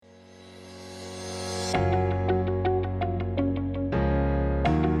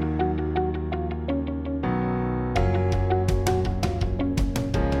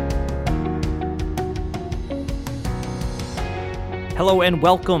Hello and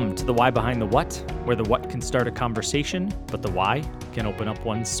welcome to the Why Behind the What, where the what can start a conversation, but the why can open up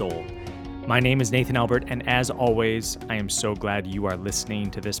one's soul. My name is Nathan Albert, and as always, I am so glad you are listening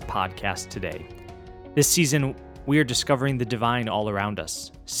to this podcast today. This season, we are discovering the divine all around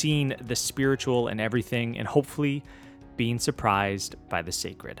us, seeing the spiritual in everything, and hopefully being surprised by the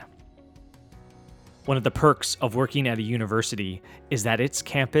sacred. One of the perks of working at a university is that its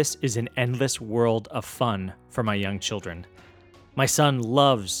campus is an endless world of fun for my young children. My son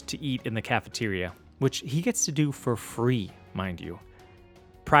loves to eat in the cafeteria, which he gets to do for free, mind you.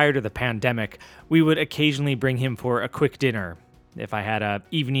 Prior to the pandemic, we would occasionally bring him for a quick dinner if I had an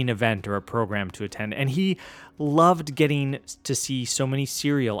evening event or a program to attend, and he loved getting to see so many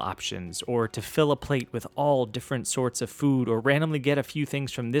cereal options or to fill a plate with all different sorts of food or randomly get a few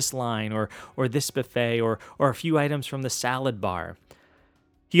things from this line or this buffet or a few items from the salad bar.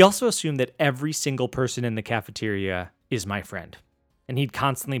 He also assumed that every single person in the cafeteria is my friend. And he'd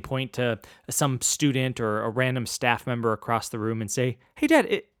constantly point to some student or a random staff member across the room and say, "Hey,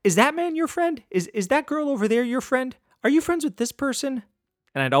 Dad, is that man your friend? Is that girl over there your friend? Are you friends with this person?"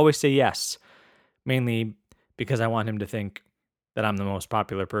 And I'd always say yes, mainly because I want him to think that I'm the most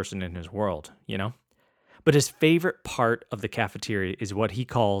popular person in his world, you know? But his favorite part of the cafeteria is what he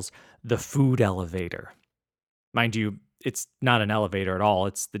calls the food elevator. Mind you, it's not an elevator at all,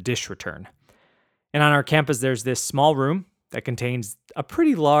 it's the dish return. And on our campus, there's this small room that contains a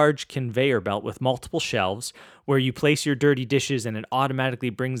pretty large conveyor belt with multiple shelves where you place your dirty dishes and it automatically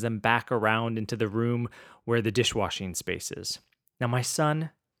brings them back around into the room where the dishwashing space is. Now, my son,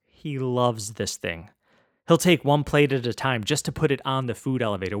 he loves this thing. He'll take one plate at a time just to put it on the food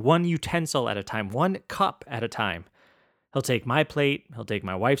elevator, one utensil at a time, one cup at a time. He'll take my plate, he'll take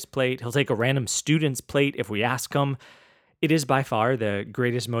my wife's plate, he'll take a random student's plate if we ask him. It is by far the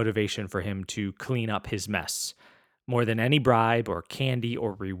greatest motivation for him to clean up his mess. More than any bribe or candy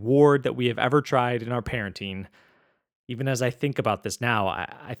or reward that we have ever tried in our parenting. Even as I think about this now,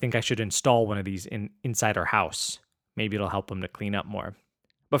 I think I should install one of these inside our house. Maybe it'll help him to clean up more.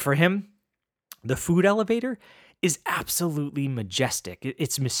 But for him, the food elevator is absolutely majestic.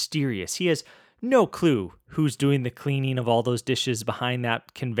 It's mysterious. He has no clue who's doing the cleaning of all those dishes behind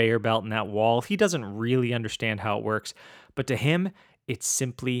that conveyor belt and that wall. He doesn't really understand how it works, but to him, it's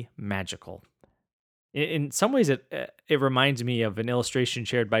simply magical. In some ways, it reminds me of an illustration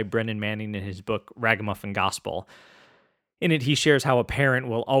shared by Brennan Manning in his book, Ragamuffin Gospel. In it, he shares how a parent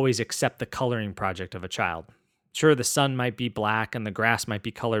will always accept the coloring project of a child. Sure, the sun might be black and the grass might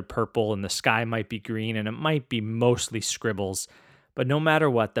be colored purple and the sky might be green and it might be mostly scribbles, but no matter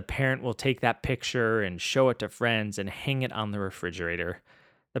what, the parent will take that picture and show it to friends and hang it on the refrigerator.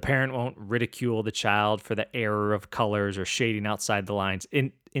 The parent won't ridicule the child for the error of colors or shading outside the lines.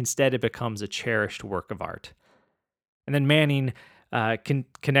 Instead, it becomes a cherished work of art. And then Manning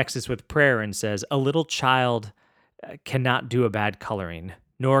connects this with prayer and says, "A little child cannot do a bad coloring,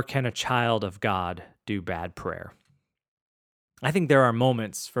 nor can a child of God do bad prayer." I think there are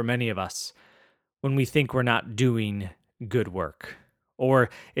moments for many of us when we think we're not doing good work, or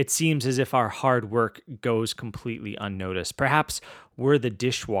it seems as if our hard work goes completely unnoticed. Perhaps we're the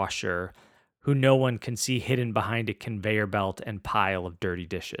dishwasher who no one can see hidden behind a conveyor belt and pile of dirty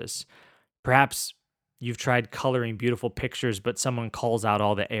dishes. Perhaps you've tried coloring beautiful pictures, but someone calls out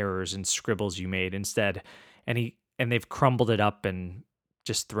all the errors and scribbles you made instead, and they've crumbled it up and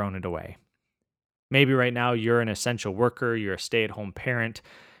just thrown it away. Maybe right now you're an essential worker, you're a stay-at-home parent,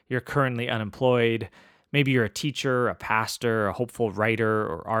 you're currently unemployed. Maybe you're a teacher, a pastor, a hopeful writer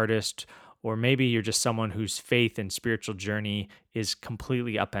or artist, or maybe you're just someone whose faith and spiritual journey is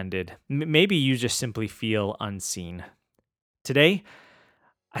completely upended. Maybe you just simply feel unseen. Today,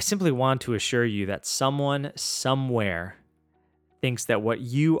 I simply want to assure you that someone somewhere thinks that what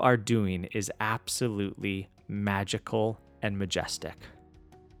you are doing is absolutely magical and majestic.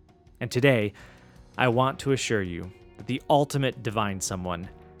 And today, I want to assure you that the ultimate divine someone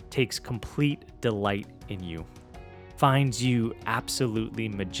takes complete delight in you, finds you absolutely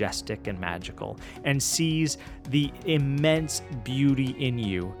majestic and magical, and sees the immense beauty in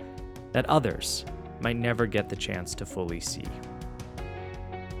you that others might never get the chance to fully see.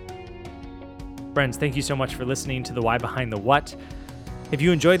 Friends, thank you so much for listening to the Why Behind the What. If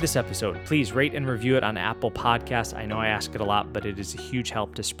you enjoyed this episode, please rate and review it on Apple Podcasts. I know I ask it a lot, but it is a huge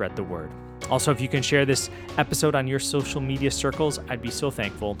help to spread the word. Also, if you can share this episode on your social media circles, I'd be so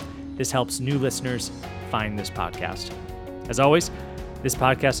thankful. This helps new listeners find this podcast. As always, this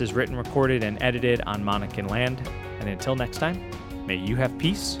podcast is written, recorded, and edited on Monacan land. And until next time, may you have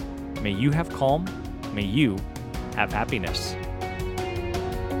peace, may you have calm, may you have happiness.